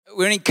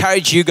We want to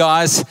encourage you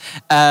guys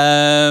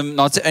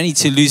not only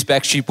to lose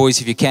Backstreet Boys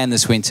if you can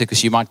this winter,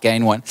 because you might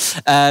gain one.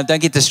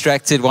 Don't get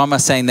distracted. Why am I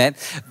saying that?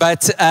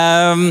 But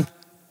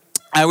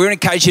we want to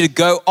encourage you to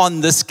go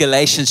on this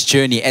Galatians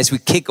journey as we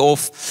kick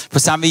off. For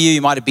some of you,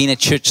 you might have been at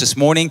church this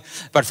morning,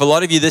 but for a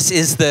lot of you, this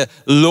is the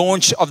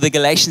launch of the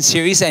Galatians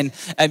series, and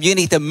you're going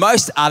to get the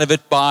most out of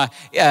it by,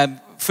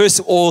 first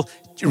of all,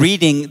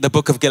 reading the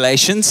book of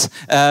Galatians.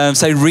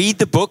 So read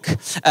the book.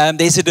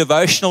 There's a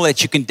devotional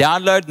that you can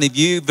download in the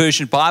View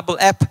Version Bible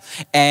app.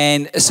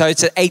 And so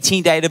it's an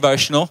 18-day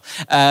devotional.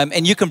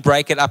 And you can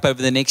break it up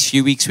over the next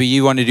few weeks where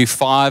you want to do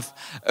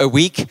 5 a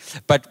week.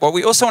 But what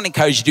we also want to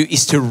encourage you to do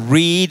is to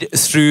read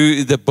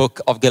through the book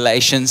of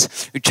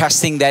Galatians. We're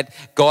trusting that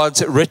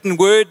God's written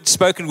word,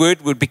 spoken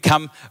word, would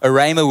become a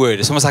rhema word.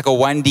 It's almost like a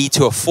 1D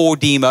to a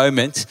 4D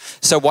moment.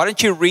 So why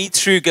don't you read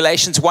through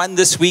Galatians 1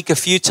 this week a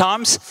few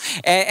times,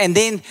 and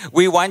then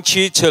we want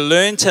you to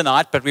learn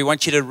tonight, but we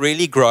want you to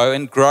really grow.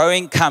 And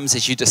growing comes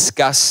as you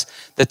discuss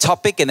the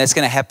topic, and that's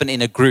going to happen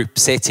in a group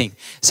setting.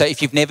 So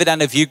if you've never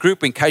done a view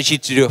group, we encourage you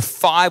to do a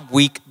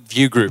 5-week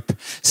view group.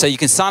 So you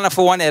can sign up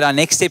for one at our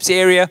Next Steps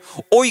area,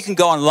 or you can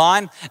go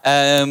online,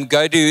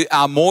 go to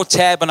our More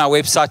tab on our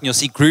website, and you'll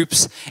see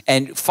groups,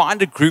 and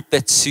find a group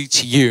that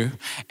suits you,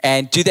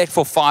 and do that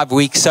for 5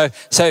 weeks. So,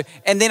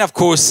 and then of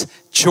course,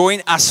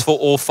 join us for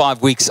all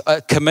 5 weeks.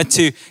 Commit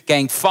to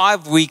going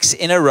 5 weeks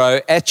in a row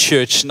at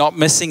church, not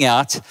missing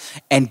out,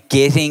 and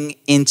getting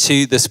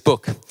into this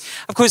book.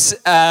 Of course,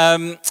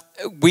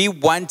 we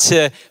want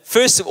to,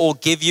 first of all,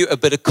 give you a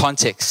bit of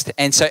context.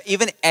 And so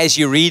even as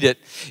you read it,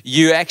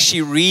 you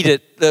actually read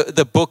it,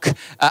 the book,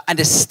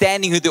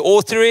 understanding who the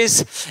author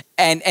is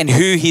and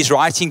who he's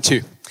writing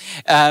to.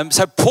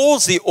 So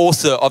Paul's the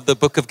author of the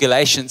book of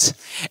Galatians,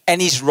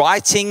 and he's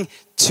writing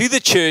to the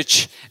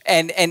church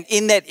and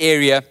in that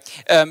area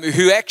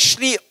who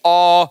actually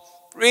are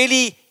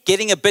really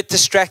getting a bit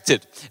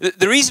distracted.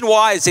 The reason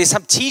why is there's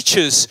some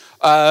teachers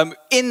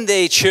in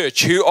their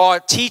church who are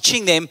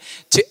teaching them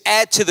to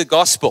add to the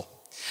gospel.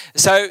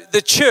 So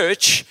the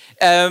church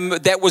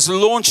that was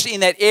launched in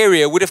that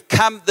area would have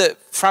come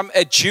from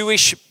a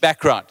Jewish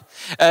background.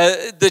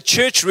 The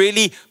church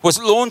really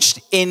was launched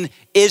in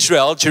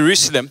Israel,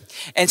 Jerusalem.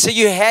 And so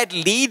you had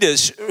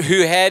leaders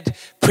who had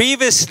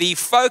previously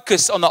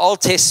focused on the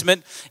Old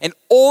Testament and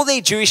all their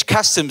Jewish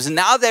customs. And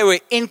now they were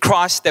in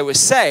Christ, they were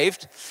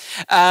saved.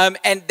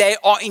 And they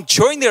are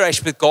enjoying their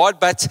relationship with God.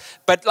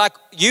 But like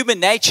human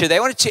nature, they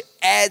wanted to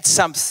add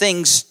some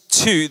things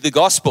to the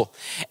gospel.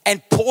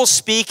 And Paul's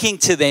speaking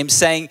to them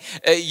saying,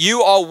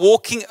 you are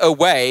walking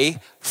away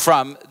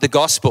from the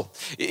gospel.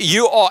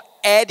 You are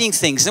adding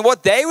things. And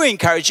what they were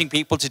encouraging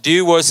people to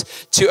do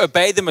was to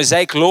obey the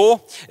Mosaic law.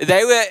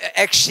 They were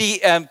actually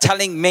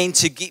telling men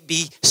to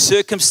be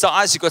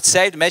circumcised who got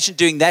saved. Imagine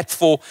doing that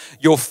for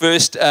your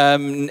first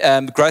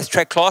growth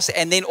track class.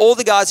 And then all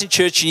the guys in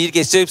church, you need to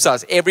get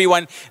circumcised.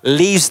 Everyone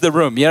leaves the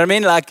room. You know what I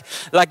mean?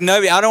 Like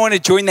nobody, I don't want to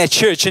join that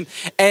church.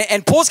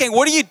 And Paul's going,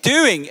 what are you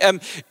doing?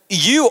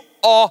 You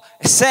are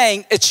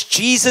saying it's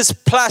Jesus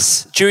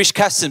plus Jewish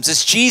customs.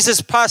 It's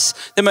Jesus plus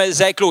the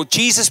Mosaic law.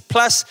 Jesus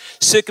plus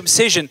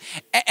circumcision.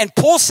 And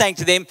Paul's saying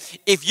to them,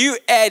 if you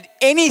add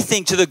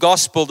anything to the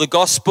gospel,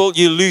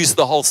 you lose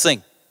the whole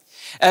thing.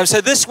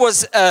 So this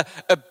was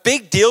a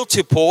big deal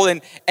to Paul,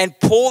 and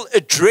Paul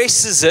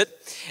addresses it.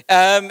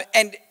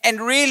 And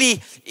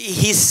really,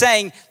 he's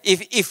saying,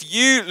 if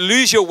you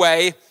lose your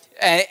way,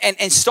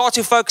 and start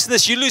to focus on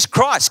this, you lose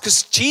Christ,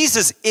 because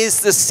Jesus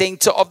is the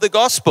center of the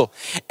gospel.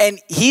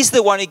 And he's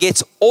the one who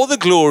gets all the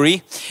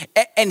glory,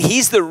 and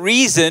he's the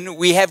reason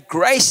we have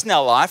grace in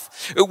our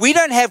life. We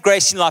don't have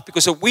grace in life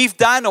because of what we've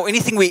done or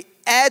anything we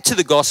add to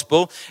the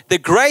gospel. The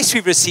grace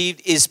we've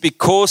received is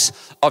because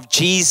of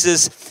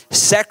Jesus'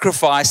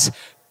 sacrifice.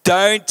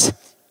 Don't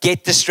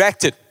get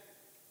distracted.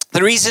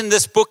 The reason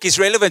this book is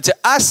relevant to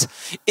us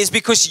is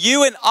because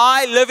you and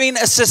I live in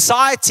a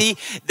society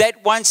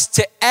that wants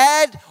to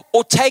add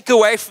or take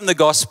away from the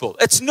gospel.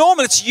 It's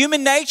normal. It's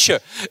human nature.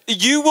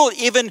 You will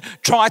even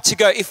try to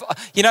go, if,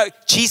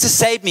 Jesus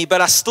saved me, but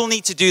I still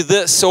need to do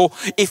this. Or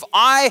if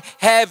I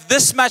have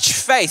this much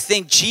faith,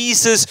 then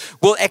Jesus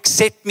will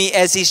accept me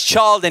as his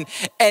child. And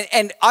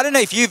I don't know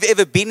if you've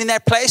ever been in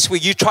that place where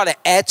you try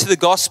to add to the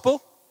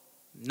gospel.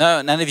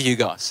 No, none of you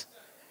guys.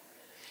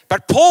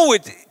 But Paul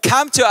would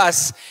come to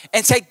us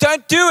and say,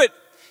 don't do it.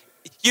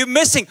 You're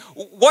missing.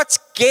 What's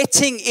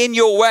getting in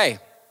your way?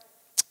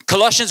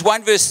 Galatians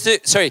 5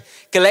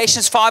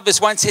 verse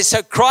 1 says,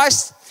 so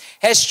Christ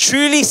has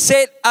truly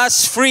set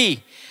us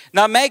free.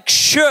 Now make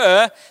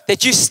sure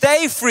that you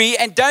stay free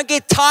and don't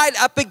get tied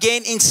up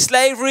again in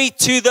slavery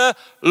to the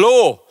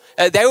law.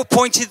 They were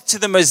pointing to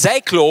the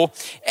Mosaic law,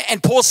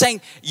 and Paul's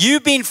saying,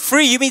 you've been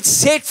free, you've been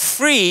set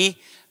free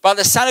by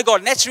the Son of God.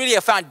 And that's really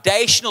a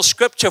foundational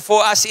scripture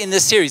for us in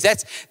this series.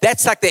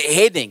 That's like the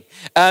heading.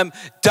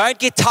 Don't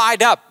get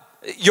tied up.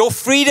 Your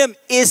freedom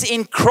is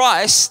in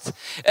Christ.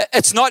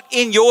 It's not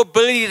in your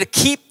ability to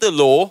keep the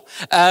law.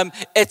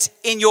 It's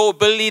in your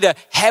ability to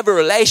have a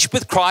relationship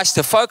with Christ,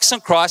 to focus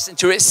on Christ, and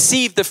to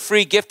receive the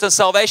free gift of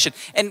salvation.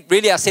 And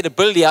really, I said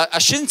ability. I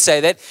shouldn't say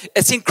that.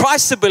 It's in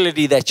Christ's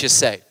ability that you're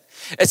saved.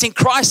 It's in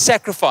Christ's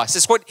sacrifice.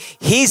 It's what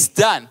He's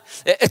done.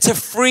 It's a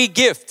free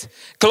gift.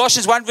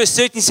 Colossians 1 verse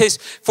 13 says,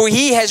 "For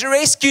He has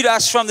rescued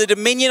us from the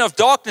dominion of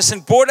darkness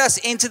and brought us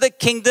into the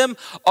kingdom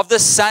of the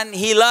Son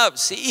He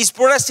loves." He's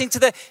brought us into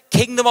the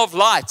kingdom of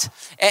light.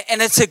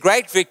 And it's a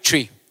great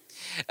victory.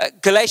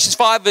 Galatians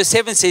 5 verse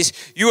 7 says,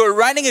 "You are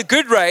running a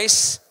good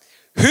race.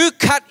 Who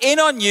cut in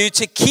on you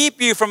to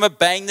keep you from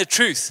obeying the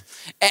truth?"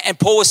 And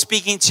Paul was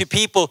speaking to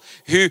people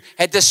who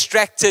had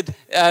distracted,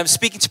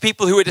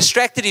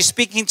 He's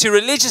speaking to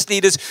religious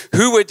leaders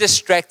who were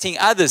distracting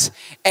others.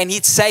 And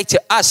he'd say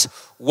to us,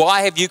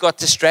 why have you got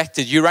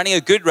distracted? You're running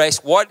a good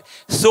race. What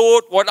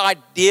thought, what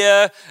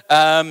idea,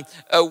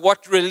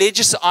 what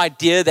religious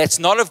idea that's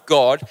not of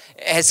God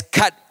has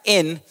cut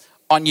in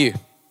on you?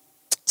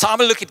 So I'm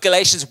going to look at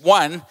Galatians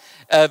 1,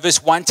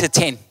 verse 1 to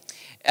 10.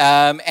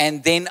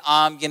 And then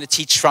I'm going to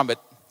teach from it.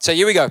 So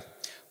here we go.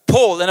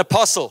 Paul, an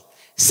apostle,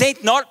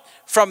 sent not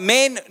from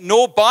men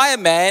nor by a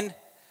man,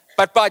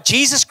 but by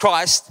Jesus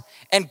Christ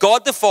and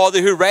God the Father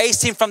who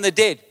raised Him from the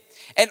dead.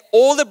 And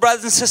all the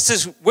brothers and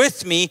sisters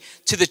with me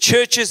to the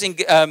churches in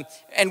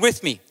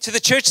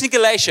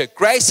Galatia,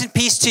 grace and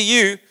peace to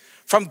you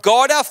from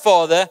God our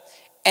Father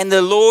and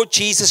the Lord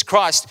Jesus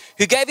Christ,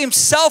 who gave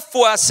Himself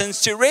for our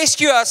sins to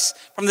rescue us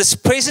from this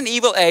present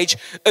evil age,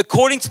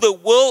 according to the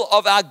will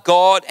of our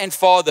God and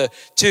Father,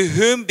 to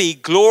whom be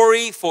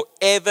glory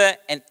forever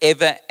and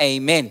ever.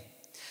 Amen.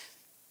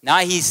 Now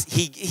he's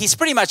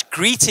pretty much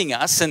greeting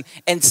us and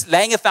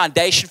laying a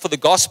foundation for the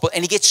gospel,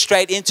 and he gets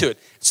straight into it.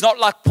 It's not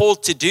like Paul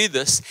to do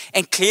this,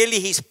 and clearly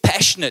he's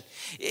passionate.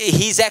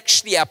 He's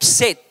actually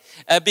upset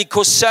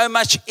because so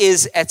much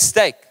is at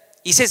stake.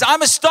 He says,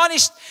 "I'm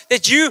astonished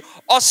that you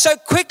are so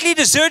quickly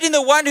deserting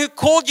the one who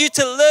called you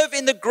to live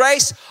in the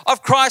grace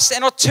of Christ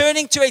and are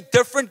turning to a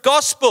different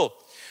gospel,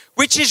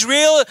 which is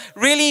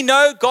really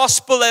no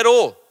gospel at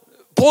all."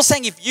 Paul's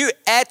saying if you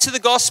add to the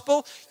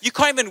gospel, you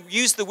can't even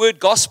use the word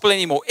gospel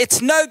anymore.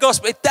 It's no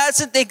gospel. It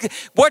doesn't think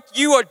what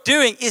you are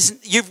doing is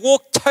you've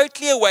walked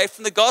totally away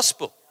from the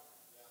gospel.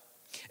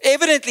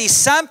 Evidently,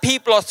 some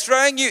people are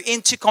throwing you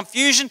into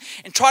confusion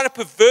and try to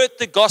pervert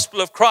the gospel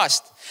of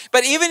Christ.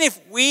 But even if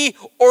we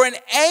or an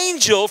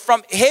angel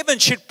from heaven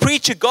should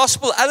preach a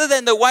gospel other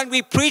than the one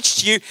we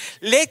preach to you,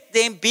 let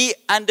them be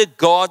under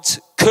God's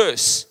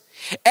curse.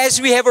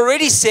 As we have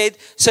already said,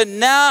 so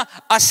now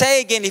I say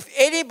again, if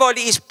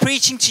anybody is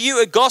preaching to you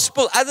a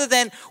gospel other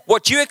than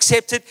what you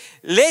accepted,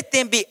 let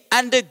them be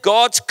under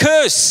God's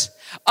curse.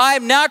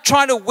 Am I now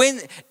trying to win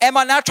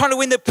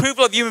the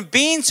approval of human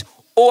beings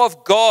or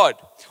of God?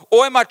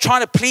 Or am I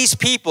trying to please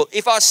people?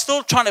 If I was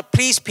still trying to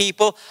please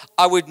people,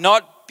 I would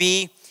not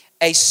be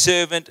a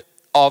servant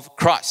of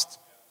Christ.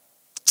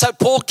 So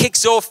Paul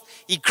kicks off,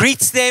 he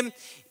greets them,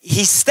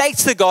 he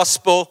states the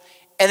gospel,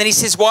 and then he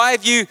says, why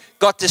have you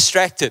got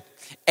distracted?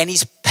 And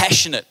he's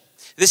passionate.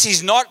 This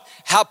is not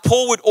how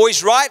Paul would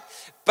always write,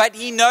 but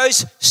he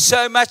knows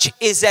so much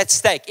is at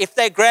stake. If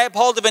they grab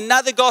hold of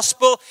another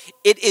gospel,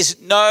 it is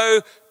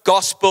no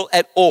gospel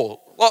at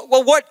all.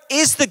 Well, what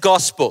is the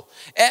gospel?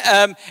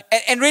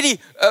 And really,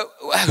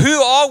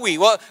 who are we?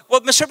 Well,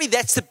 most probably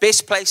that's the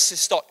best place to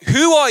start.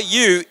 Who are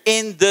you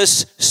in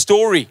this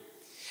story?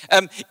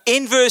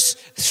 In verse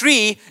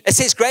 3, it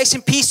says, grace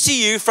and peace to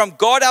you from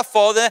God our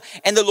Father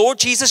and the Lord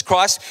Jesus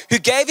Christ, who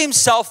gave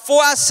Himself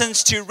for our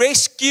sins to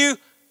rescue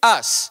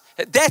us.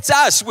 That's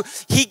us.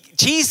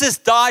 Jesus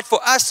died for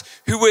us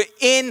who were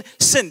in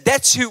sin.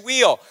 That's who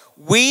we are.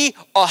 We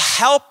are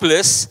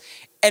helpless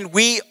and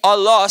we are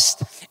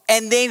lost.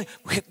 And then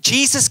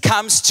Jesus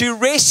comes to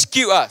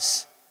rescue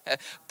us.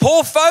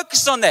 Paul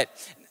focused on that.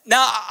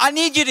 Now, I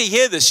need you to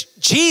hear this.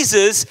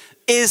 Jesus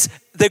is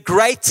the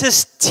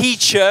greatest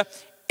teacher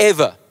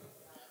ever.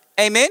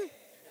 Amen?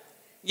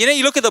 You know,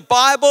 you look at the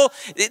Bible,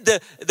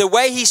 the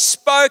way He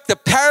spoke, the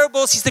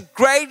parables, He's the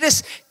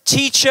greatest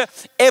teacher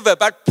ever.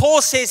 But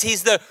Paul says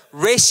He's the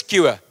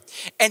rescuer.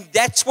 And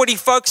that's what he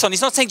focused on.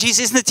 He's not saying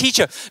Jesus isn't a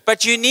teacher,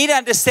 but you need to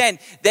understand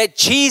that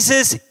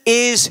Jesus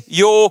is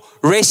your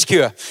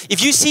rescuer.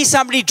 If you see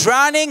somebody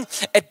drowning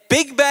at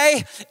Big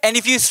Bay, and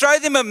if you throw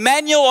them a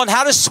manual on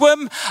how to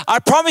swim, I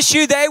promise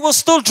you they will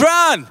still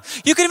drown.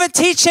 You can even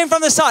teach them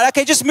from the side.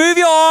 Okay, just move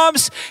your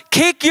arms,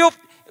 kick your...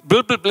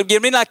 Blah, blah, blah,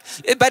 you mean like,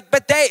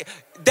 but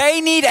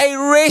they need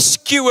a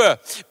rescuer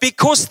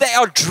because they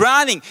are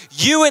drowning.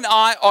 You and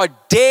I are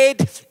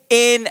dead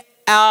in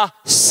our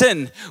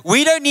sin.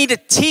 We don't need a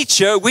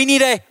teacher, we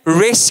need a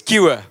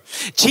rescuer.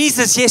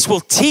 Jesus, yes,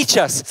 will teach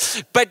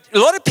us, but a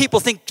lot of people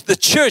think the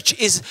church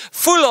is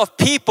full of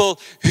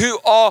people who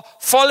are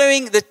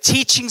following the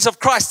teachings of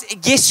Christ.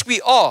 Yes,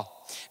 we are.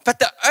 But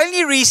the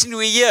only reason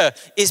we're here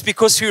is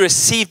because we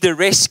received the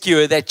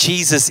rescuer that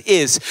Jesus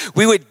is.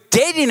 We were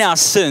dead in our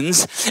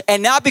sins,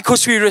 and now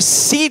because we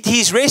received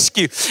his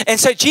rescue. And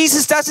so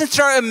Jesus doesn't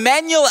throw a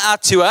manual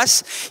out to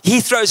us.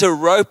 He throws a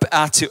rope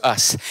out to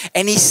us,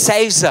 and he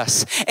saves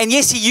us. And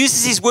yes, he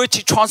uses his word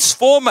to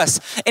transform us,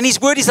 and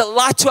his word is a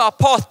light to our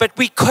path. But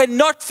we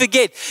cannot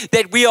forget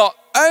that we are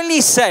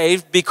only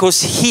saved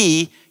because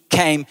he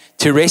came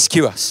to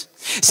rescue us.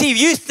 See, if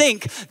you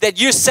think that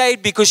you're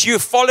saved because you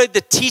followed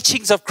the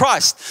teachings of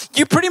Christ,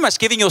 you're pretty much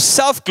giving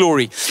yourself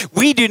glory.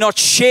 We do not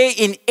share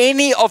in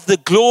any of the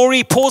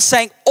glory. Paul's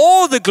saying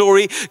all the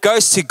glory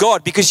goes to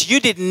God because you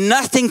did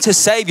nothing to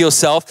save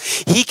yourself.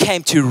 He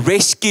came to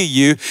rescue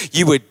you.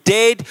 You were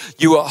dead.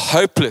 You were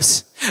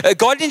hopeless.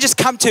 God didn't just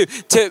come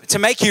to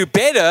make you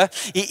better.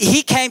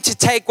 He came to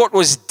take what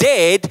was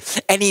dead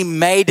and he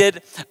made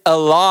it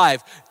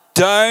alive.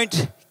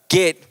 Don't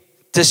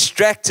get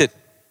distracted.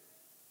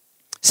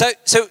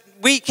 So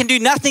we can do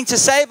nothing to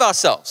save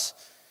ourselves.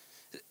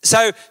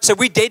 So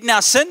we're dead in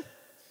our sin.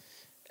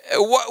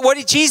 What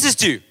did Jesus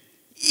do?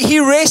 He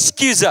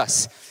rescues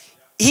us.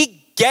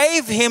 He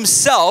gave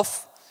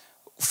himself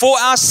for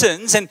our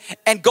sins, and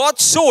God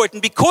saw it,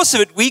 and because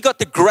of it, we got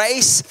the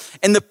grace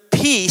and the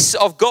peace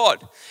of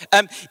God.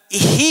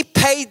 He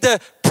paid the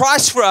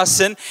price for our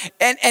sin,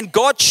 and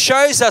God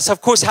shows us,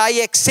 of course, how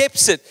he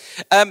accepts it.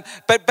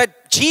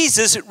 But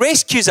Jesus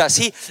rescues us.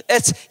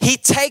 He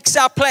takes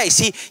our place.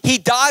 He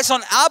dies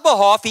on our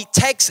behalf. He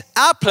takes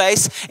our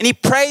place, and he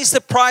pays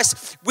the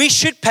price we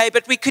should pay,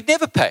 but we could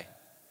never pay.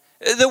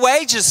 The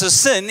wages of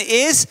sin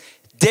is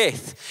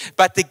death,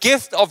 but the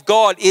gift of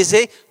God is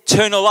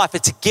eternal life.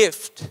 It's a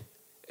gift.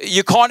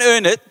 You can't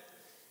earn it,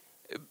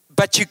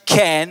 but you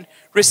can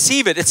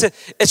receive it.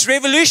 It's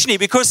revolutionary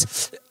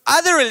because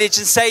other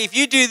religions say if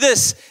you do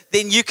this,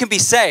 then you can be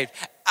saved.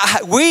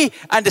 We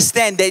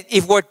understand that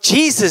if what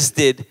Jesus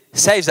did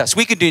saves us,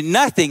 we can do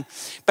nothing,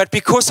 but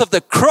because of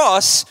the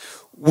cross,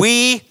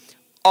 we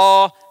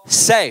are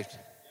saved.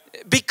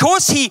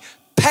 Because he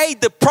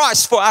paid the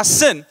price for our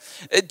sin.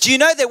 Do you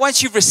know that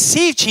once you've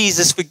received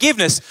Jesus'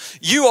 forgiveness,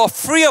 you are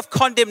free of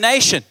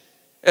condemnation?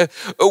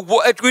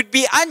 It would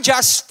be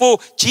unjust for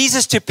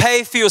Jesus to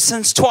pay for your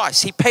sins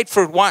twice. He paid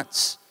for it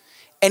once.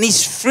 And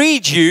he's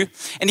freed you.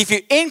 And if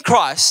you're in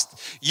Christ,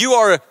 you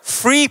are a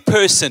free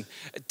person.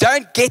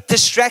 Don't get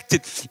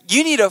distracted.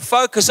 You need to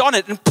focus on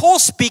it. And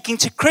Paul's speaking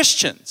to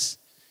Christians.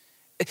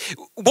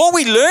 What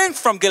we learn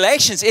from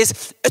Galatians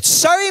is it's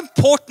so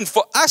important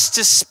for us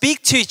to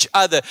speak to each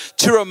other,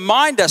 to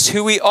remind us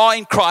who we are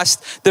in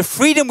Christ, the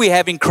freedom we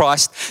have in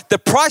Christ, the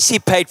price he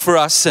paid for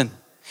our sin.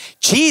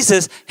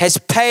 Jesus has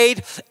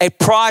paid a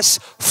price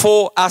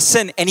for our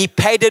sin, and he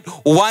paid it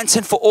once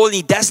and for all, and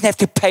he doesn't have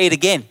to pay it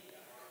again.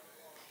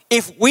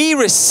 If we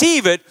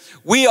receive it,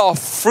 we are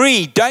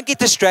free. Don't get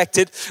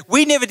distracted.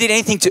 We never did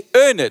anything to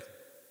earn it,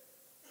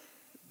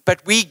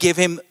 but we give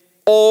him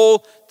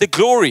all the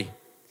glory.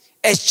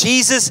 As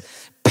Jesus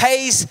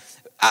pays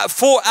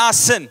for our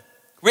sin,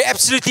 we're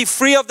absolutely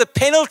free of the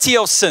penalty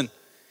of sin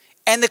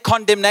and the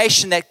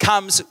condemnation that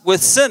comes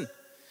with sin.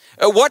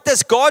 What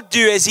does God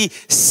do as he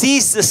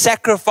sees the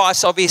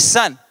sacrifice of his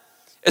son?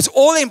 It's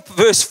all in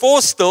verse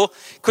 4 still,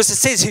 because it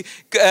says,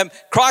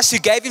 Christ who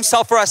gave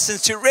himself for our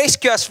sins to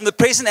rescue us from the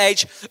present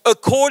age,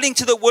 according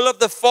to the will of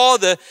the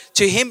Father,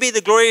 to him be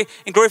the glory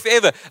and glory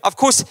forever. Of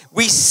course,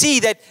 we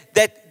see that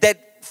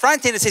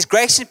front end, it says,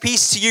 grace and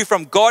peace to you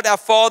from God our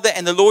Father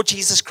and the Lord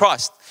Jesus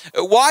Christ.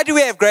 Why do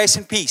we have grace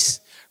and peace?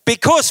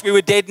 Because we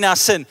were dead in our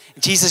sin.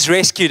 Jesus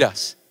rescued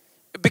us.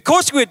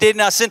 Because we were dead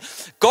in our sin,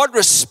 God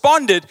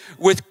responded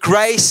with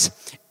grace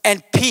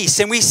and peace.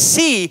 And we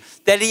see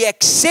that he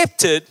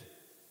accepted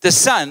the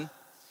Son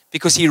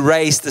because he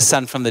raised the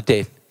Son from the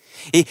dead.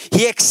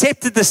 He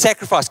accepted the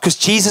sacrifice because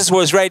Jesus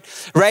was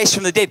raised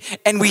from the dead.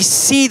 And we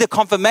see the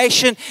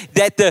confirmation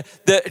that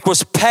it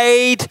was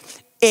paid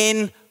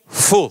in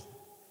full.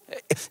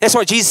 That's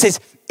why Jesus says,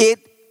 it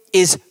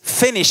is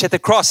finished at the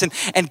cross.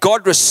 And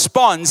God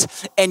responds,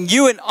 and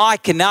you and I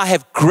can now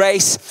have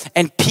grace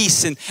and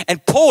peace.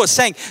 And Paul is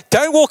saying,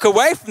 don't walk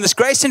away from this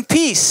grace and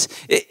peace.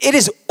 It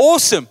is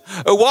awesome.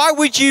 Why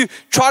would you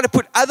try to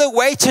put other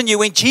weight on you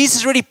when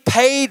Jesus already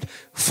paid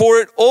for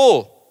it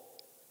all?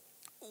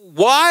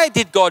 Why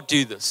did God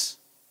do this?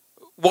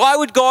 Why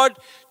would God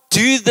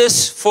do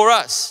this for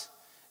us?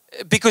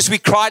 Because we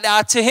cried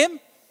out to him?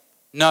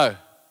 No.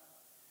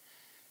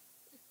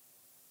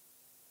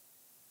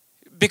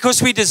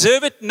 Because we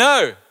deserve it?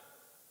 No.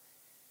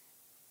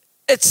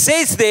 It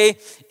says there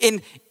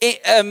in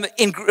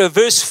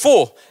verse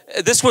 4,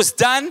 this was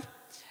done,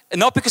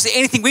 not because of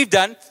anything we've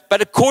done,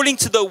 but according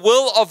to the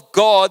will of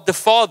God the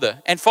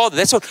Father and Father.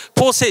 That's what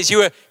Paul says. You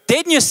were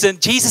dead in your sin.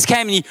 Jesus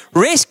came and he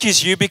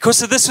rescues you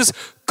because of this was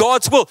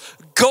God's will.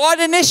 God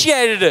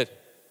initiated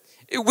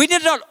it. We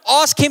did not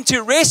ask him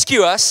to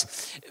rescue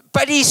us,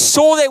 but he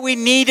saw that we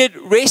needed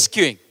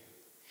rescuing.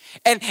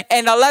 And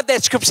I love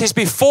that scripture says,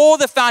 before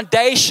the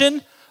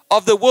foundation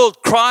of the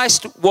world,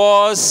 Christ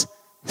was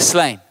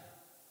slain.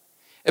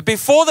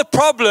 Before the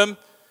problem,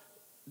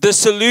 the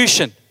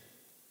solution.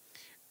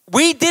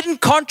 We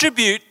didn't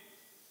contribute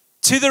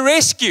to the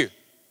rescue.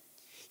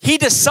 He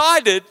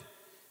decided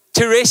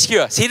to rescue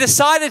us. He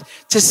decided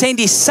to send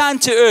his son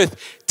to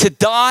earth to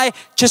die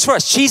just for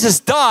us. Jesus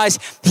dies.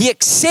 He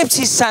accepts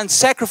his son's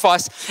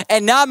sacrifice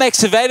and now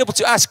makes available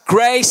to us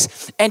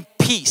grace and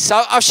peace.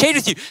 So I've shared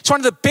with you, it's one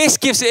of the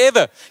best gifts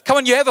ever. Come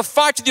on, you have a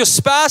fight with your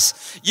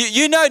spouse.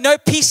 You know, no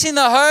peace in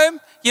the home.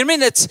 You know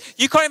what I mean?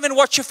 You can't even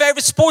watch your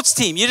favorite sports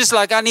team. You're just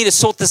like, I need to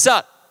sort this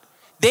out.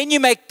 Then you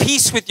make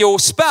peace with your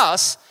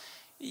spouse.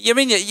 You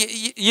know what I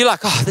mean? You're like,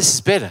 oh, this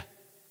is better.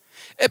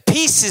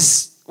 Peace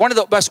is one of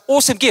the most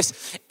awesome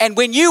gifts. And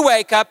when you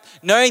wake up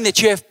knowing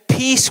that you have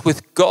peace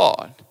with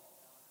God,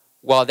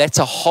 well, that's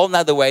a whole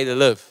nother way to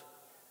live.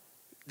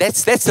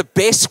 That's the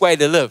best way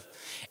to live.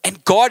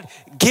 And God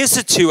gives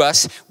it to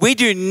us. We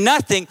do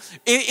nothing.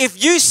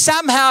 If you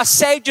somehow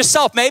saved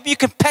yourself, maybe you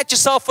can pat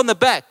yourself on the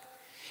back.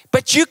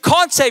 But you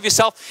can't save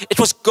yourself. It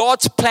was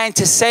God's plan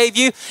to save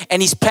you,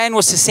 and his plan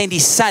was to send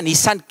his son. His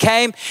son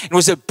came and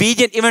was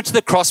obedient even to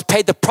the cross,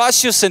 paid the price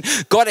for your sin.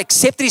 God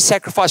accepted his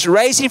sacrifice,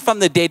 raised him from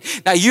the dead.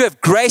 Now you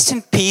have grace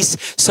and peace,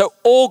 so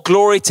all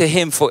glory to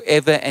him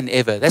forever and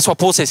ever. That's what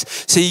Paul says.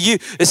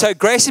 So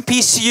grace and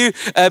peace to you.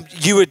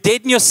 You were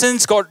dead in your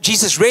sins.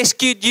 Jesus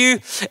rescued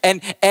you,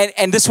 and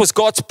this was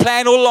God's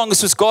plan all along.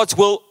 This was God's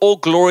will. All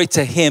glory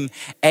to him.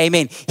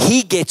 Amen.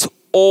 He gets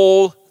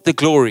all the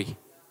glory.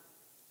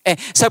 And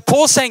so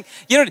Paul's saying,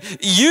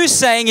 you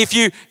saying if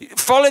you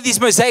follow these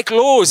Mosaic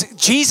laws,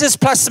 Jesus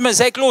plus the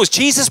Mosaic laws,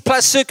 Jesus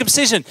plus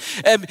circumcision,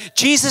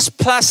 Jesus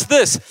plus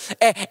this.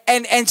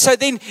 And so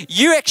then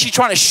you're actually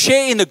trying to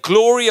share in the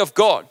glory of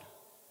God.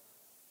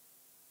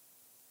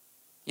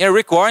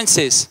 Rick Warren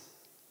says,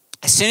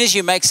 as soon as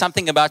you make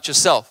something about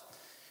yourself,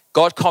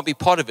 God can't be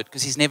part of it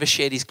because he's never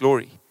shared his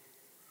glory.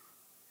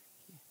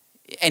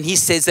 And he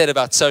says that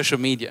about social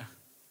media.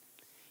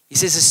 He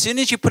says, as soon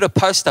as you put a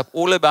post up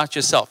all about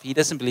yourself, he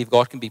doesn't believe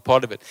God can be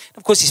part of it. And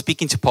of course, he's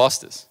speaking to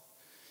pastors.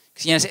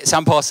 Because,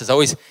 some pastors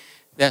always,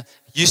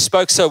 you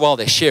spoke so well,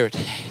 they share it.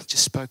 You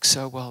just spoke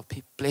so well,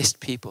 blessed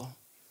people.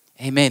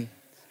 Amen.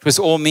 It was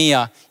all me.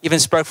 I even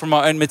spoke from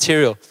my own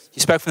material. You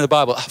spoke from the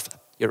Bible. Oh,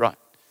 you're right.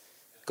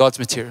 God's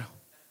material.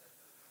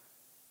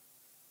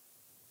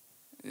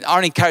 I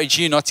would encourage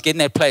you not to get in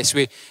that place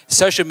where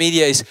social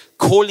media is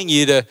calling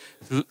you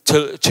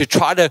to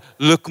try to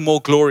look more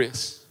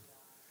glorious.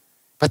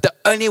 But the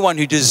only one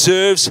who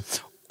deserves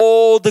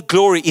all the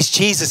glory is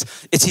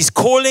Jesus. It's his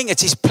calling,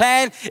 it's his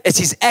plan, it's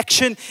his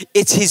action,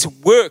 it's his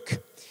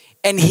work.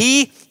 And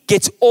he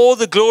gets all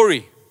the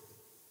glory.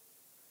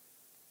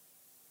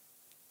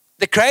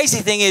 The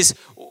crazy thing is,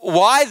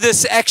 why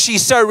this actually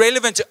is so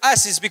relevant to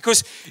us is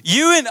because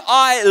you and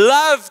I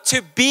love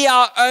to be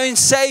our own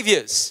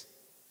saviors.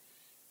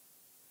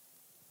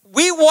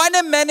 We want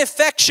to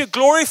manufacture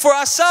glory for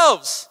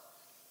ourselves.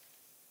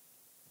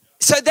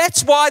 So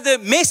that's why the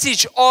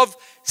message of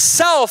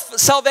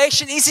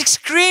salvation is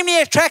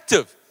extremely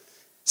attractive.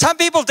 Some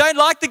people don't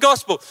like the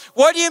gospel.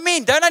 What do you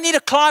mean? Don't I need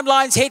to climb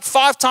Lion's Head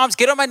 5 times,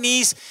 get on my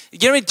knees,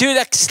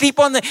 sleep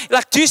on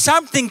do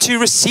something to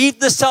receive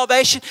the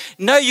salvation?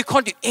 No, you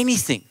can't do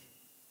anything.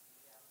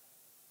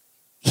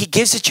 He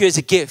gives it to you as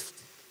a gift,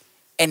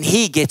 and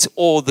he gets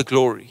all the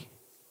glory.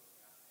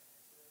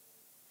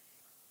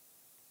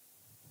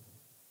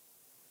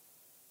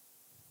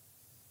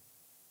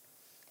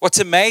 What's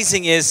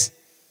amazing is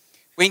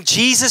when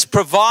Jesus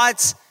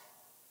provides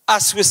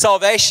us with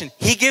salvation,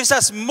 he gives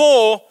us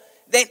more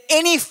than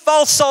any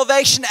false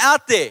salvation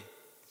out there.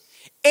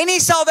 Any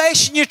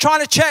salvation you're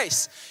trying to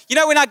chase.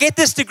 When I get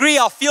this degree,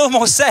 I'll feel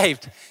more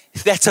saved.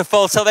 That's a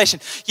false salvation.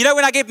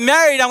 When I get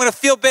married, I'm going to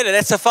feel better.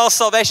 That's a false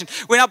salvation.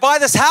 When I buy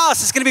this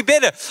house, it's going to be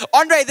better.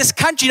 Andre, this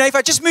country, if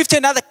I just move to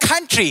another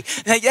country,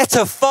 that's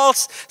a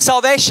false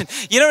salvation.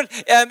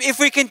 If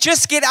we can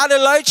just get out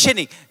of load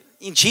shedding,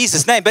 in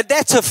Jesus' name, but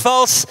that's a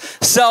false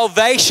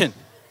salvation.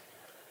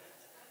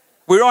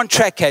 We're on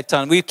track, Cape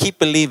Town. We keep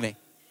believing.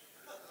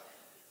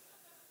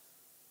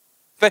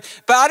 But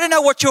I don't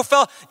know what you'll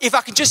feel if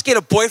I can just get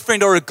a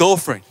boyfriend or a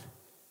girlfriend.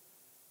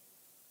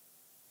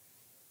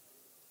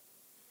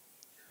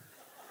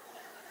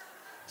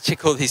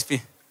 Check all these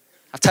people.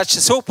 I touched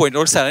the sore point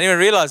all of a sudden. I didn't even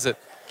realize it.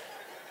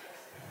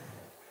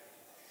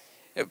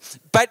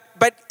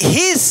 But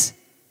his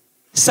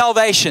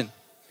salvation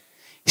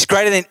is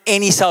greater than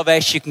any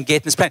salvation you can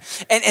get in this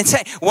planet. And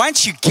say,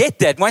 once you get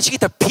that, once you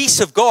get the peace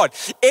of God,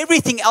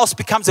 everything else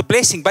becomes a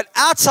blessing. But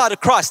outside of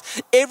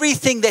Christ,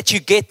 everything that you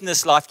get in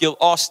this life, you'll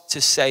ask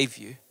to save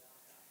you.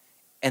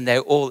 And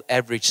they're all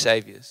average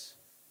saviors.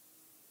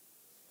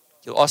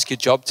 You'll ask your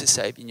job to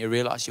save you, and you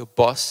realize your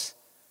boss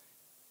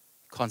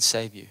can't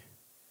save you.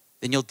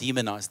 Then you'll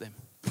demonize them.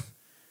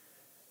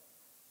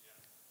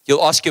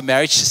 You'll ask your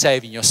marriage to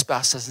save you, and your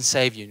spouse doesn't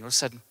save you. And all of a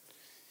sudden,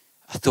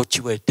 I thought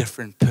you were a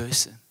different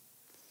person.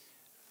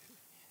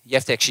 You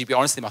have to actually be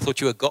honest with them. I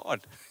thought you were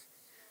God.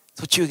 I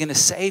thought you were going to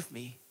save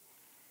me.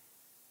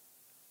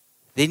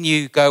 Then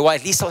you go, well,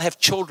 at least I'll have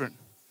children.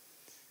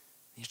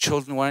 Your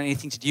children want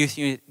anything to do with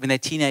you when they're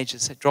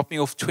teenagers. They drop me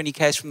off 20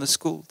 k's from the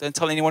school. Don't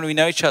tell anyone we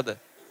know each other.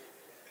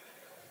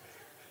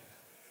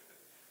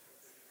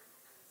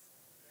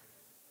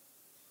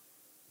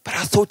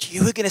 thought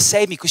you were going to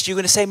save me because you were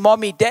going to say,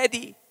 Mommy,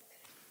 Daddy,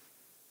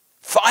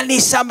 finally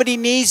somebody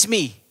needs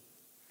me.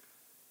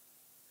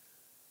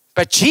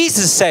 But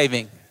Jesus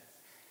saving,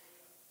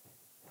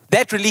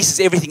 that releases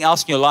everything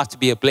else in your life to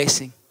be a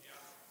blessing.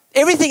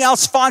 Everything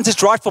else finds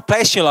its rightful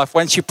place in your life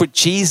once you put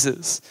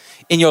Jesus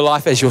in your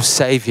life as your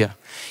Savior.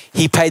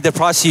 He paid the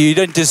price for you. You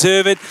don't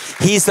deserve it.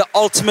 He's the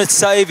ultimate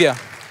Savior.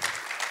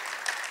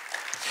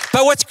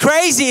 But what's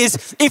crazy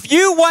is if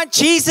you want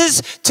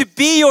Jesus to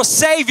be your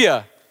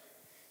Savior,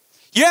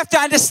 you have to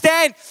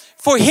understand,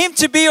 for Him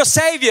to be your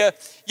Savior,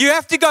 you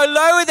have to go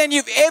lower than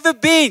you've ever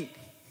been.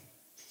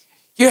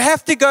 You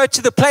have to go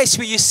to the place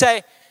where you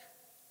say,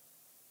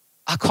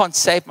 I can't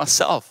save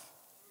myself.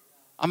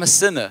 I'm a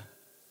sinner.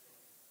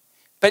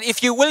 But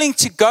if you're willing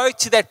to go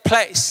to that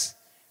place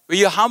where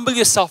you humble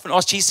yourself and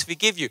ask Jesus to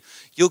forgive you,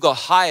 you'll go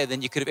higher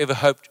than you could have ever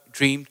hoped,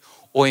 dreamed,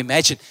 or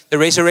imagined. The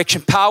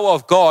resurrection power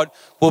of God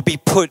will be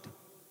put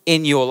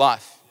in your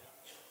life.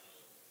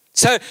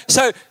 So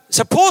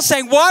Paul's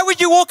saying, why would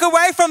you walk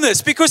away from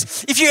this?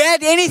 Because if you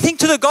add anything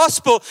to the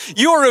gospel,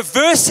 you're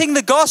reversing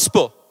the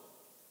gospel.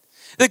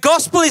 The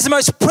gospel is the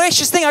most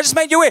precious thing. I just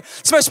made you aware.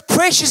 It's the most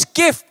precious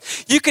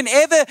gift you can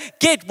ever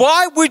get.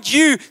 Why would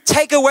you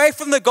take away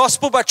from the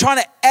gospel by trying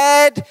to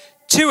add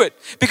to it?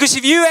 Because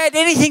if you add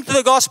anything to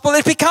the gospel,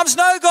 it becomes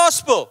no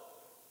gospel.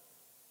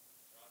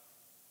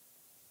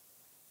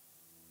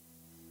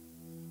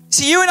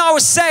 See, you and I were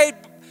saved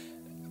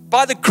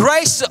by the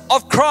grace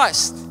of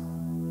Christ.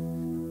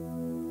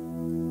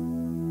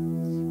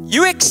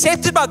 You were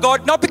accepted by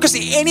God not because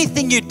of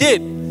anything you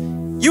did.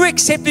 You were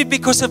accepted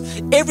because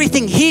of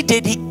everything He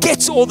did. He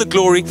gets all the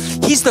glory.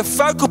 He's the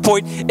focal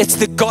point. It's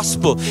the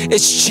gospel.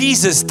 It's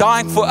Jesus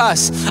dying for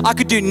us. I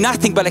could do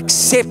nothing but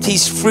accept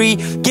His free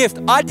gift.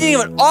 I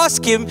didn't even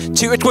ask Him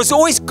to. It was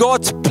always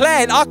God's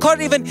plan. I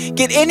can't even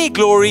get any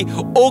glory.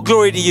 All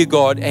glory to you,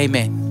 God.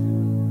 Amen.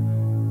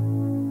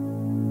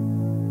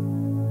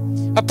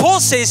 But Paul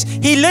says,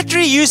 he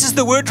literally uses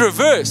the word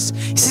reverse.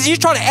 He says, you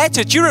try to add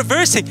to it, you're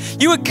reversing.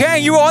 You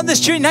were on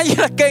this journey, now you're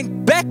like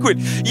going backward.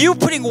 You're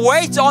putting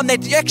weight on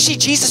that actually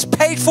Jesus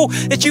paid for,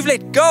 that you've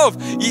let go of.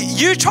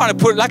 You're trying to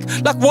put it like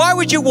why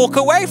would you walk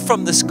away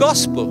from this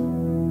gospel?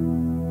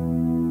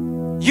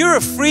 You're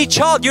a free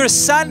child. You're a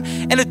son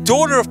and a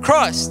daughter of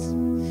Christ.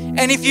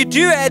 And if you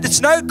do add,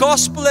 it's no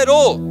gospel at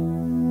all.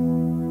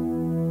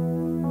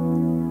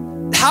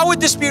 How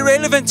would this be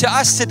relevant to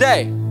us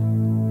today?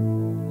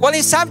 Well,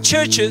 in some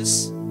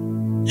churches,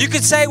 you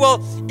could say,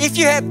 well, if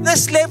you have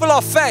this level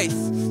of faith,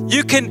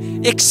 you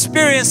can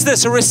experience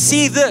this or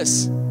receive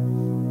this.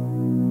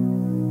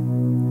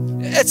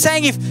 It's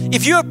saying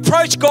if you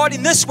approach God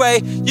in this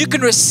way, you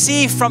can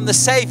receive from the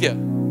Savior.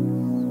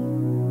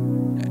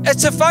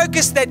 It's a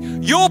focus that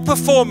your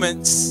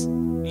performance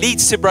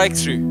leads to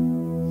breakthrough.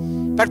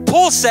 But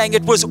Paul's saying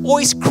it was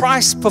always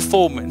Christ's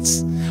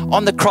performance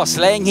on the cross,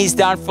 laying His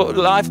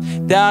life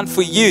down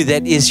for you,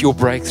 that is your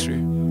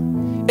breakthrough.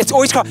 It's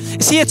always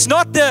Christ. See, it's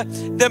not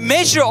the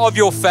measure of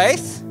your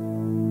faith.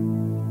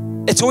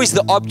 It's always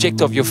the object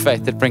of your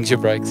faith that brings your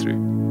breakthrough.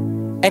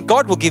 And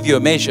God will give you a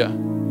measure.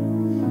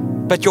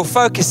 But your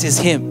focus is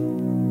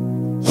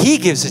Him. He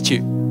gives it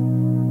you.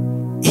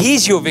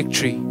 He's your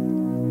victory.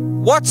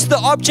 What's the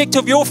object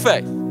of your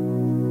faith?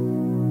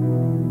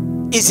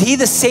 Is He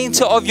the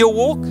center of your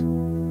walk?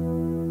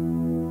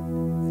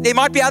 There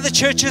might be other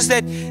churches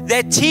that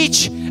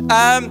teach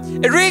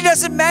it really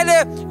doesn't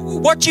matter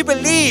what you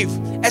believe.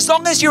 As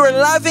long as you're a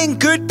loving,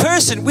 good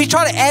person. We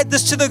try to add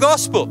this to the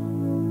gospel.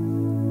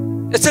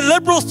 It's a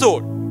liberal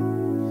thought.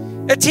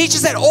 It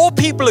teaches that all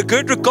people are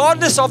good,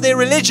 regardless of their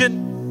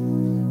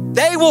religion.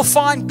 They will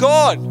find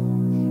God.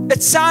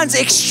 It sounds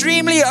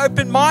extremely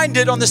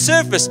open-minded on the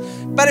surface,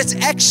 but it's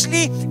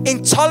actually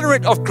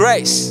intolerant of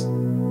grace.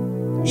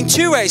 In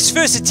two ways.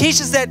 First, it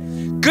teaches that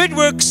good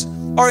works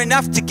are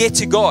enough to get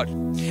to God.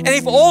 And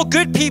if all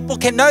good people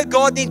can know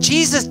God, then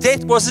Jesus'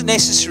 death wasn't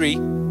necessary.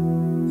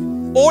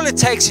 All it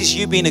takes is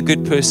you being a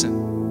good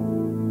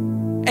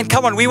person. And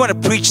come on, we want to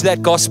preach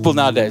that gospel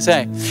nowadays.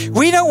 Hey,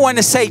 we don't want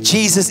to say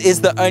Jesus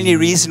is the only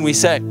reason we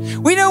say.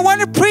 We don't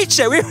want to preach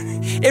that.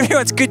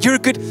 Everyone's good. You're a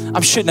good.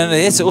 I'm sure. No,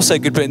 that's also a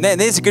good person.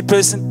 There's a good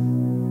person.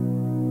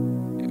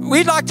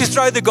 We'd like to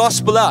throw the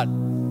gospel out.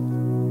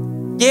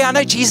 Yeah, I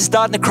know Jesus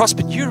died on the cross,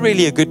 but you're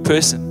really a good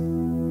person.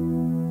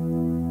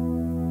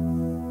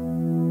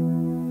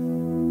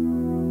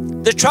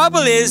 The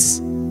trouble is,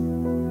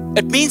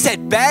 it means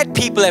that bad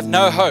people have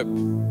no hope.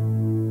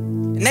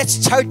 And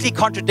that's totally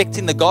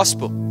contradicting the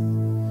gospel.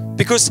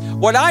 Because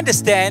what I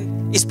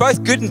understand is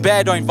both good and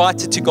bad are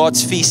invited to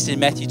God's feast in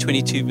Matthew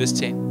 22 verse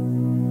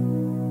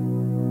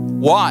 10.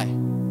 Why?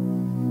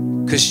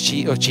 Because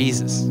of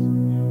Jesus,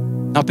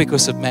 not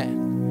because of man.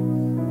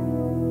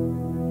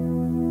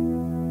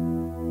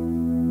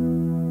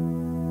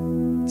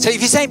 So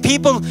if you're saying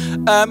people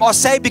are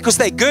saved because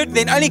they're good,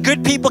 then only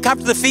good people come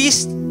to the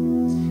feast,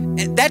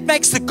 and that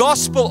makes the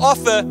gospel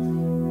offer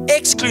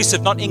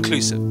exclusive, not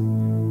inclusive.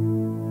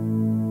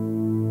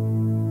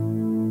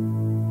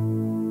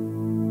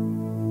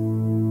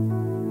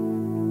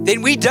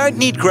 Then we don't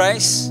need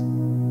grace.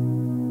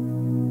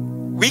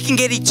 we can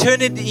get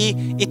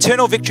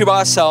eternal victory by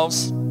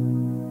ourselves.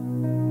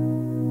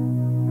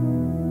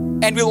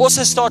 And we'll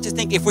also start to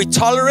think if we're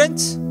tolerant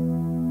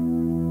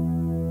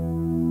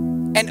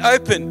and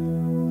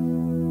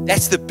open,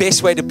 that's the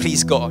best way to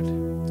please God.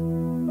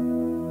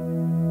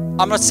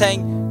 I'm not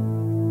saying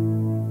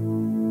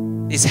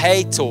there's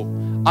hate, or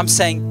I'm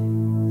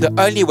saying the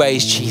only way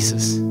is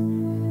Jesus.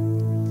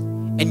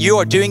 And you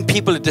are doing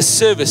people a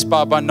disservice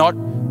by not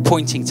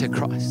pointing to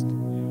Christ.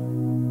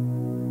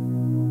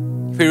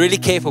 If we're really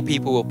careful,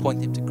 people will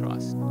point them to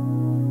Christ.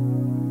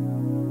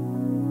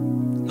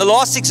 The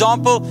last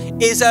example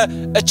is a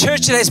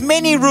church that has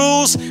many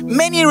rules,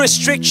 many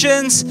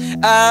restrictions,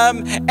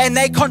 and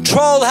they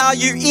control how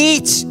you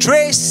eat,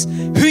 dress,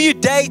 who you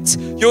date,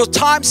 your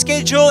time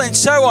schedule, and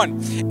so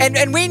on.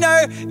 And we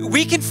know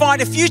we can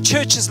find a few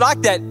churches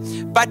like that,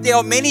 but there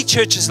are many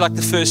churches like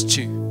the first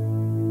two.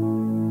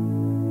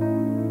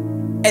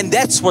 And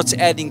that's what's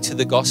adding to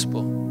the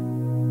gospel.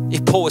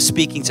 If Paul was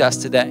speaking to us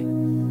today,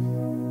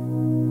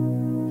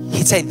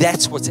 he'd say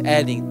that's what's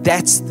adding.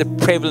 That's the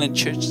prevalent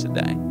church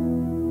today.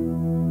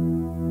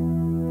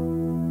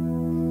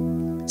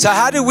 So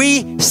how do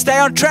we stay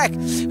on track?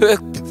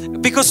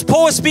 Because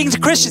Paul was speaking to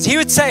Christians. He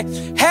would say,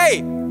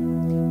 hey,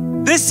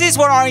 this is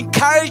what I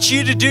encourage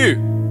you to do.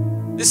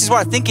 This is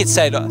what I think he'd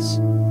say to us.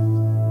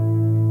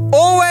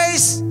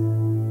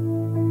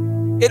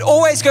 It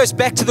always goes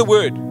back to the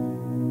Word.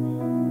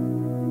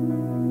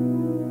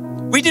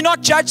 We do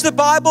not judge the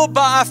Bible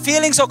by our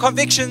feelings or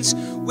convictions.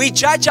 We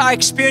judge our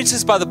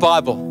experiences by the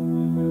Bible.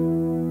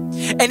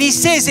 And he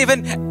says, if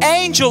an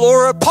angel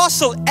or an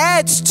apostle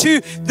adds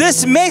to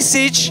this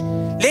message,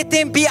 let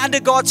them be under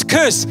God's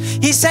curse.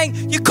 He's saying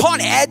you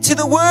can't add to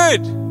the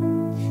Word.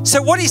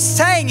 So what he's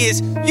saying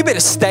is you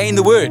better stay in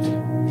the Word.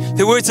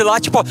 The Word's a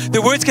light to your path.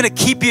 The Word's going to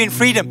keep you in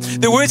freedom.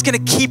 The Word's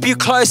going to keep you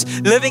close,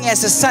 living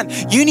as a son.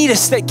 You need to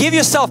stay,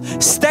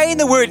 stay in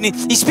the Word. And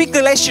he's speaking to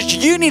the Galatians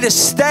church. You need to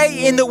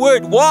stay in the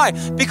Word. Why?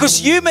 Because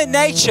human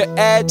nature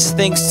adds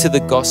things to the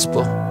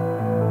gospel.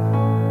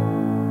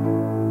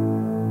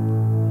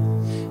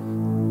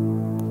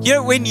 You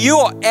know, when you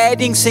are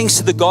adding things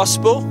to the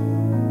gospel,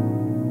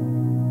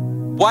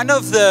 one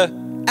of the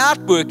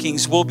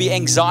outworkings will be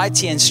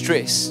anxiety and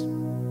stress.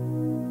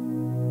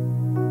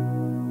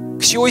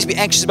 Because you always be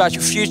anxious about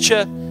your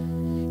future,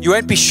 you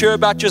won't be sure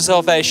about your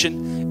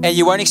salvation, and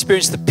you won't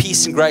experience the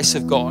peace and grace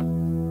of God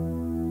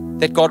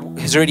that God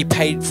has already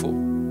paid for.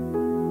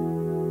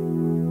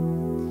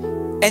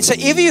 And so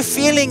if you're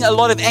feeling a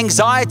lot of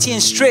anxiety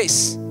and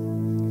stress,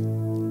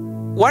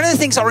 one of the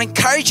things I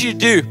encourage you to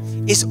do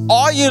is,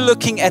 are you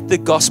looking at the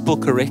gospel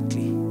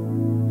correctly?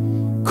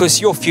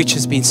 Because your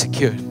future's been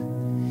secured.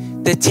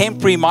 The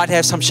temporary might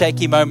have some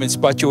shaky moments,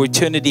 but your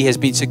eternity has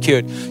been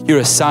secured. You're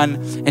a son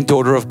and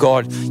daughter of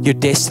God. You're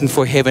destined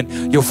for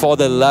heaven. Your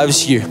Father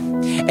loves you,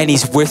 and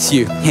He's with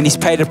you, and He's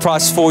paid a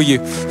price for you.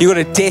 You've got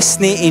a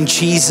destiny in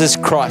Jesus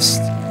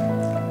Christ.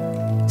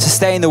 So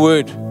stay in the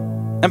Word.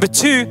 Number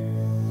two,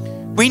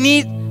 we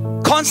need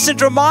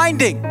constant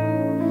reminding.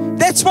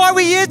 That's why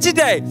we're here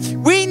today.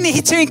 We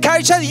need to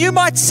encourage each other. You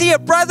might see a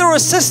brother or a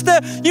sister.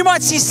 You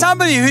might see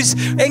somebody who's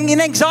in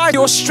anxiety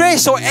or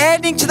stress or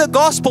adding to the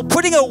gospel,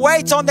 putting a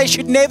weight on they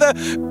should never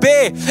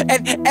bear,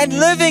 and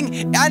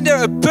living under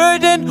a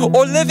burden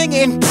or living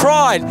in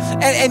pride.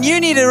 And you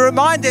need to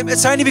remind them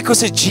it's only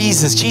because of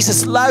Jesus.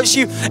 Jesus loves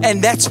you,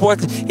 and that's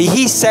what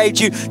He saved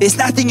you. There's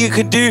nothing you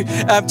can do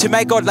to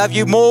make God love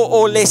you more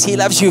or less. He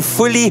loves you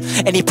fully,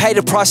 and He paid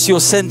a price for your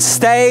sin.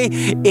 Stay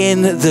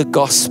in the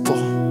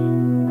gospel.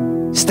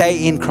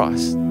 Stay in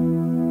Christ.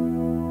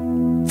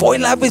 Fall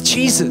in love with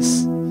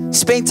Jesus.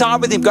 Spend time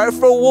with Him. Go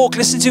for a walk.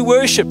 Listen to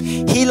worship.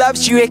 He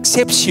loves you,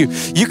 accepts you.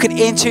 You can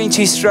enter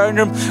into His throne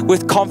room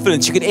with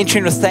confidence. You can enter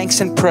in with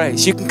thanks and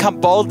praise. You can come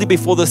boldly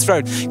before the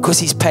throne because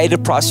He's paid a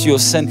price for your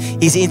sin.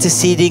 He's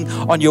interceding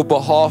on your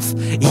behalf.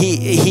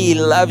 He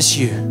loves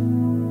you.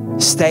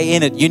 Stay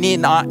in it. You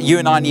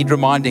and I need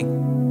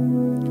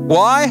reminding.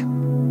 Why?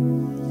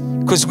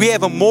 Because we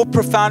have a more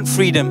profound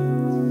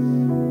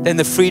freedom than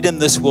the freedom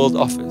this world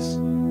offers.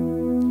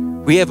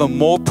 We have a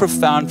more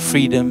profound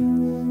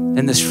freedom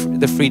than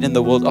the freedom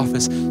the world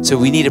offers. So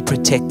we need to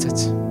protect it.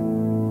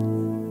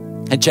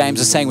 And James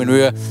was saying when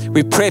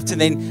we prepped, and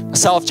then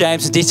myself,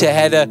 James, and Dieter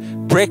had a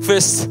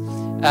breakfast.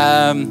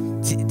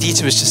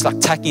 Dieter was just like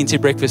tucking into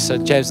breakfast. So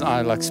James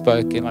and I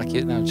spoke, and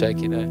I'm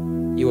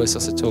joking, he was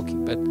also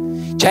talking. But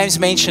James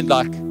mentioned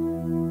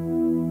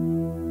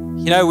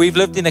we've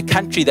lived in a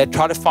country that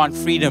tried to find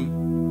freedom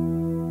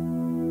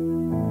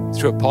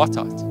through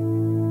apartheid.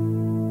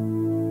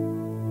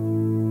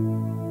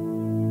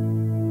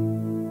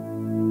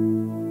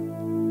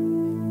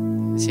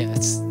 Yeah,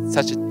 it's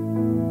such a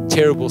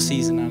terrible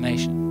season in our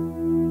nation.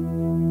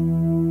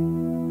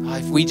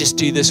 If we just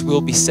do this,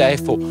 we'll be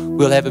safe, or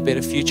we'll have a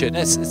better future. And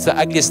it's the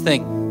ugliest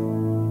thing.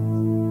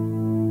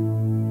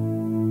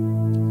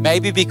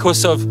 Maybe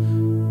because of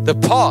the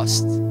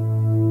past,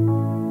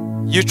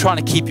 you're trying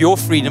to keep your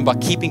freedom by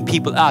keeping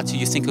people out who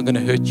you think are going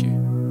to hurt you,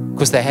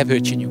 because they have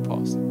hurt you in your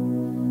past.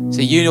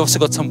 So you also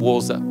got some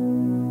walls up.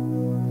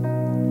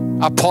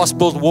 Our past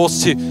built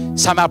walls to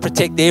somehow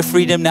protect their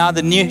freedom. Now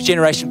the new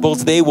generation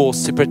builds their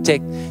walls to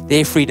protect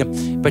their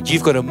freedom. But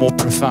you've got a more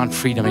profound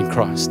freedom in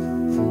Christ.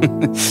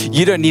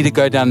 You don't need to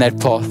go down that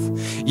path.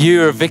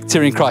 You're a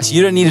victor in Christ.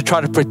 You don't need to try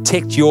to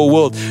protect your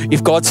world.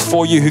 If God's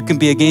for you, who can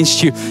be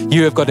against you?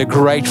 You have got a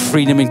great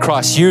freedom in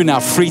Christ. You're now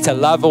free to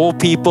love all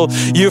people.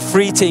 You're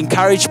free to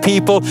encourage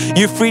people.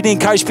 You're free to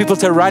encourage people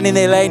to run in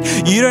their lane.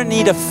 You don't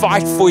need to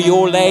fight for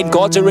your lane.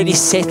 God's already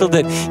settled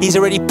it. He's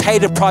already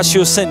paid a price for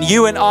your sin.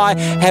 You and I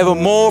have a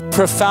more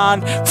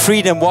profound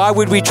freedom. Why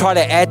would we try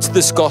to add to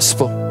this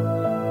gospel?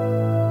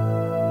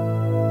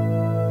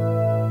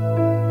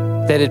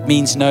 That it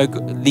means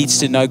leads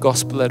to no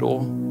gospel at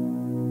all.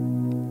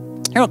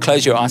 Everyone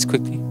close your eyes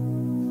quickly.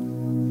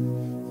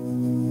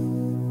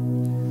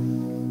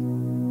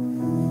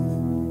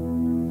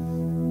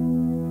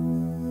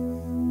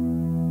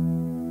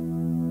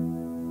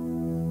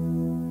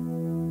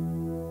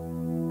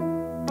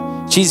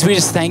 Jesus, we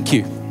just thank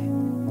you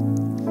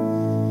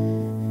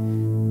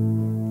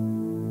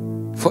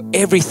for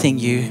everything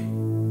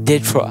you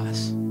did for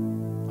us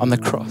on the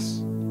cross.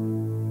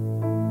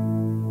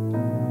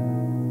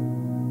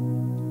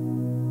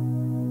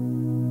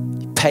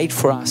 Paid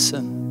for our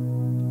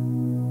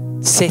sin,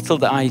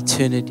 settled our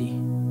eternity.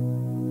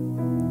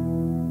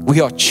 We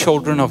are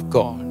children of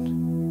God.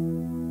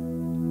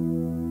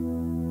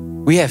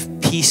 We have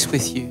peace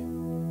with you.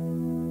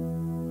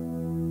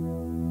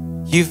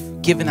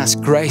 You've given us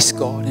grace,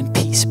 God, and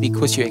peace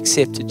because you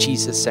accepted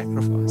Jesus'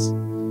 sacrifice.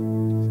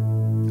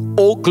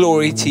 All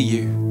glory to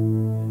you.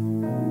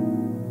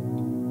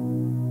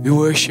 We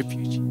worship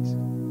you, Jesus.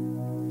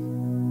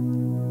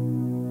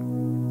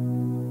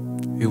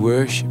 We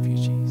worship you,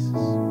 Jesus.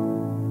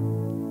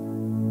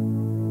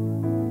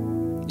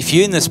 If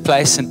you're in this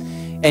place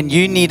and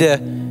you need to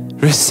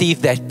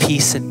receive that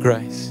peace and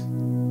grace,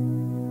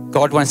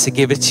 God wants to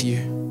give it to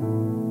you.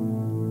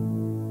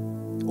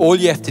 All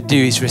you have to do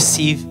is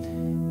receive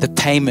the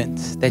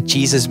payment that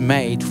Jesus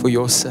made for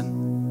your sin.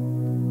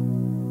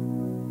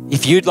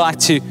 If you'd like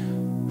to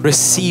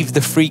receive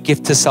the free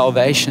gift of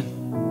salvation,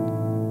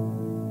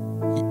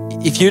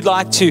 if you'd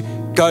like to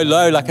go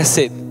low, like I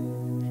said,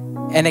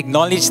 and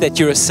acknowledge that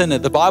you're a sinner,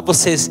 the Bible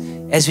says,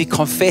 as we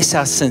confess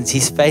our sins,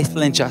 He's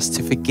faithful and just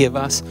to forgive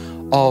us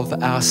of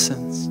our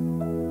sins.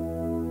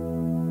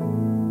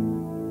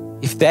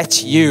 If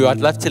that's you, I'd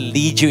love to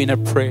lead you in a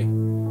prayer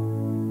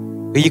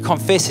where you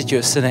confess that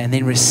you're a sinner and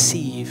then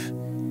receive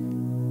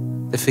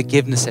the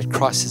forgiveness that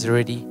Christ has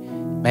already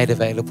made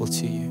available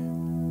to you.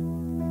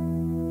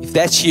 If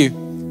that's you,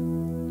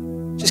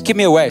 just give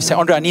me a wave. Say,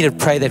 Andre, I need to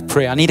pray that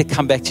prayer. I need to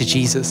come back to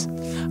Jesus.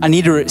 I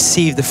need to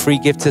receive the free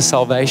gift of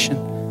salvation.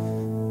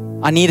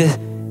 I need to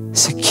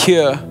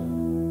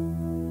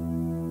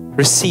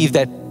receive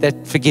that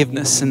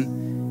forgiveness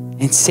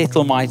and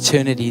settle my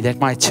eternity, that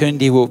my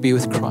eternity will be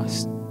with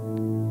Christ.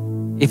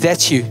 If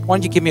that's you, why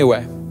don't you give me a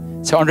wave?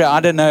 So, Andre, I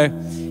don't know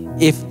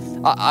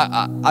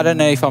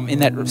if I'm in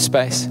that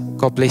space.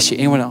 God bless you.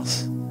 Anyone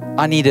else?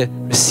 I need to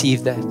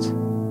receive that.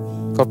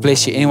 God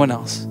bless you. Anyone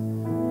else?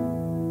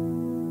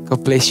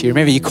 God bless you.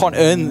 Remember, you can't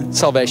earn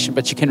salvation,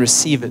 but you can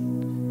receive it.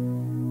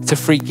 It's a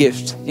free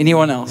gift.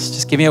 Anyone else?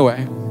 Just give me a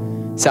wave.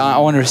 Say, I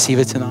want to receive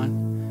it tonight.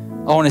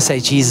 I want to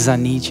say, Jesus, I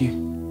need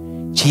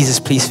you. Jesus,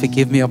 please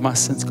forgive me of my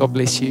sins. God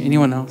bless you.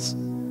 Anyone else?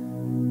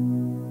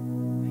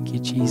 Thank you,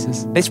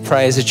 Jesus. Let's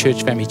pray as a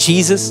church family.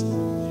 Jesus,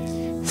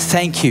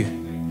 thank you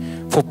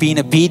for being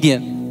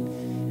obedient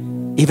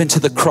even to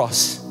the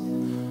cross,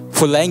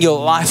 for laying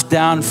your life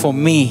down for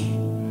me.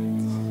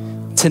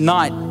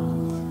 Tonight,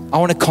 I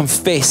want to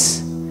confess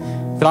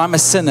that I'm a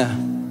sinner.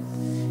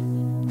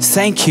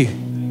 Thank you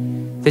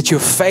that you're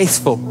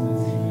faithful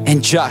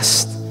and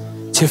just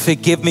to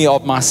forgive me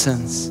of my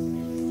sins.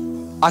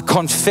 I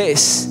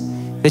confess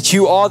that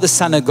you are the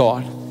Son of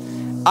God.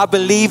 I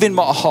believe in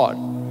my heart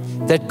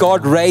that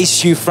God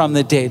raised you from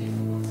the dead.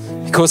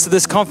 Because of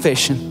this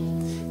confession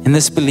and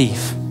this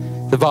belief,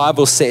 the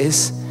Bible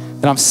says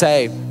that I'm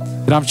saved,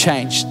 that I'm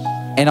changed,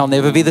 and I'll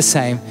never be the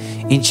same.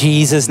 In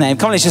Jesus' name.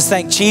 Come on, let's just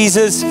thank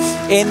Jesus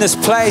in this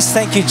place.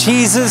 Thank you,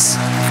 Jesus.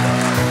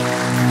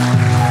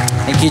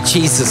 Thank you,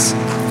 Jesus.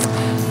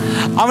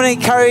 I'm going to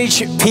encourage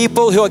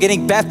people who are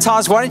getting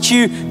baptized. Why don't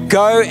you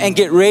go and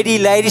get ready,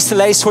 ladies to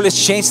ladies'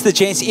 toilets, gents to the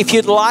gents. If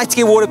you'd like to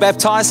get water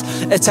baptized,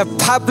 it's a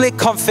public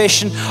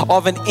confession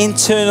of an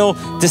internal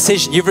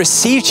decision. You've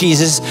received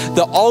Jesus.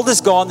 The old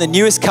is gone, the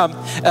new has come,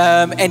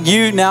 and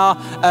you now,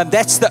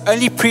 that's the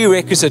only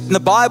prerequisite. In the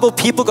Bible,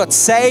 people got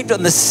saved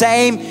on the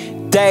same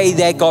day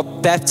they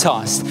got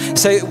baptized.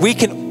 So we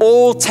can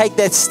all take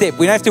that step.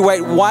 We don't have to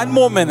wait one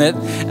more minute.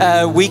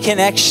 We can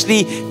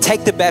actually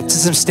take the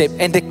baptism step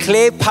and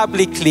declare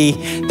publicly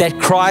that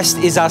Christ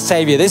is our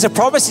Savior. There's a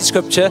promise in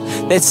Scripture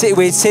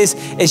where it says,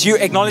 as you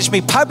acknowledge me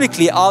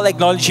publicly, I'll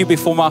acknowledge you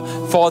before my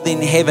Father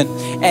in heaven.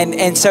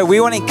 And so we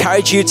want to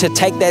encourage you to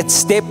take that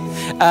step.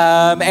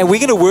 And we're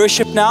going to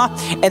worship now.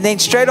 And then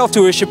straight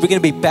after worship, we're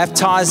going to be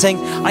baptizing.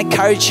 I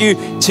encourage you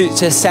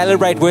to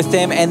celebrate with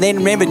them. And then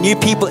remember, new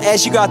people,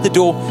 as you go out the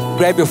door,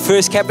 grab your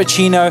first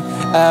cappuccino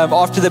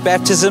after the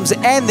baptisms.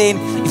 And then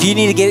if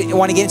you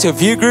want to get into a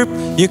view group,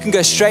 you can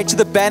go straight to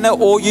the banner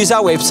or use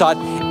our website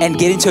and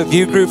get into a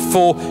view group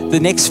for the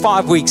next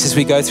 5 weeks as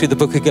we go through the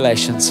book of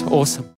Galatians. Awesome.